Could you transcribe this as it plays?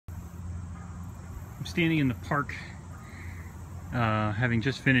I'm standing in the park, having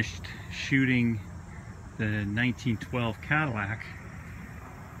just finished shooting the 1912 Cadillac.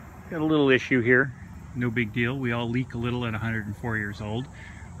 Got a little issue here, no big deal. We all leak a little at 104 years old.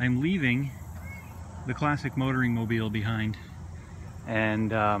 I'm leaving the classic motoring mobile behind, and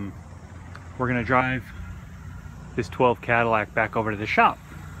we're gonna drive this 12 Cadillac back over to the shop.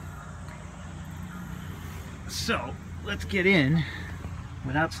 So let's get in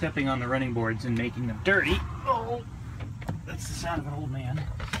without stepping on the running boards and making them dirty. Oh, that's the sound of an old man.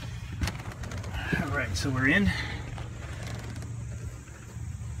 All right, so we're in.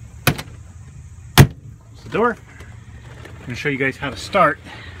 Close the door. I'm going to show you guys how to start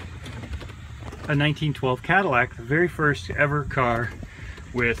a 1912 Cadillac, the very first ever car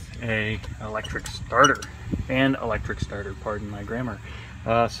with an electric starter. And electric starter, pardon my grammar.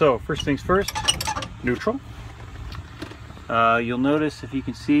 So first things first, neutral. You'll notice, if you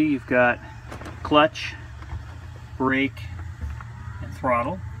can see, you've got clutch, brake, and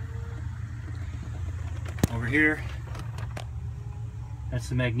throttle. Over here, that's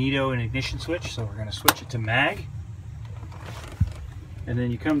the magneto and ignition switch, so we're going to switch it to mag. And then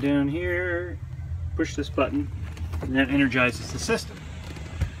you come down here, push this button, and that energizes the system.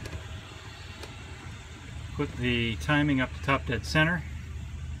 Put the timing up to top dead center.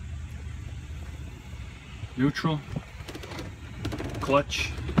 Neutral.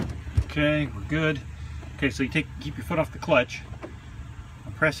 Clutch. Okay, we're good. Okay, so you keep your foot off the clutch.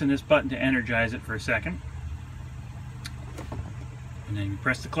 I'm pressing this button to energize it for a second. And then you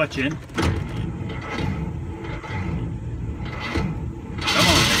press the clutch in. Come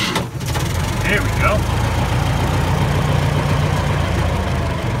on, baby. There we go.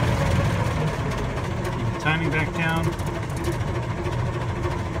 Keep the timing back down.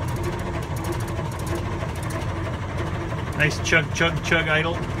 Nice chug, chug, chug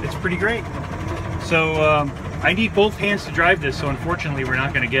idle. It's pretty great. So I need both hands to drive this, so unfortunately we're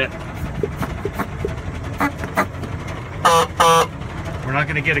not going to get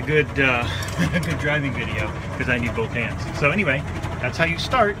a good good driving video because I need both hands. So anyway, that's how you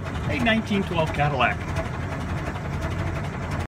start a 1912 Cadillac.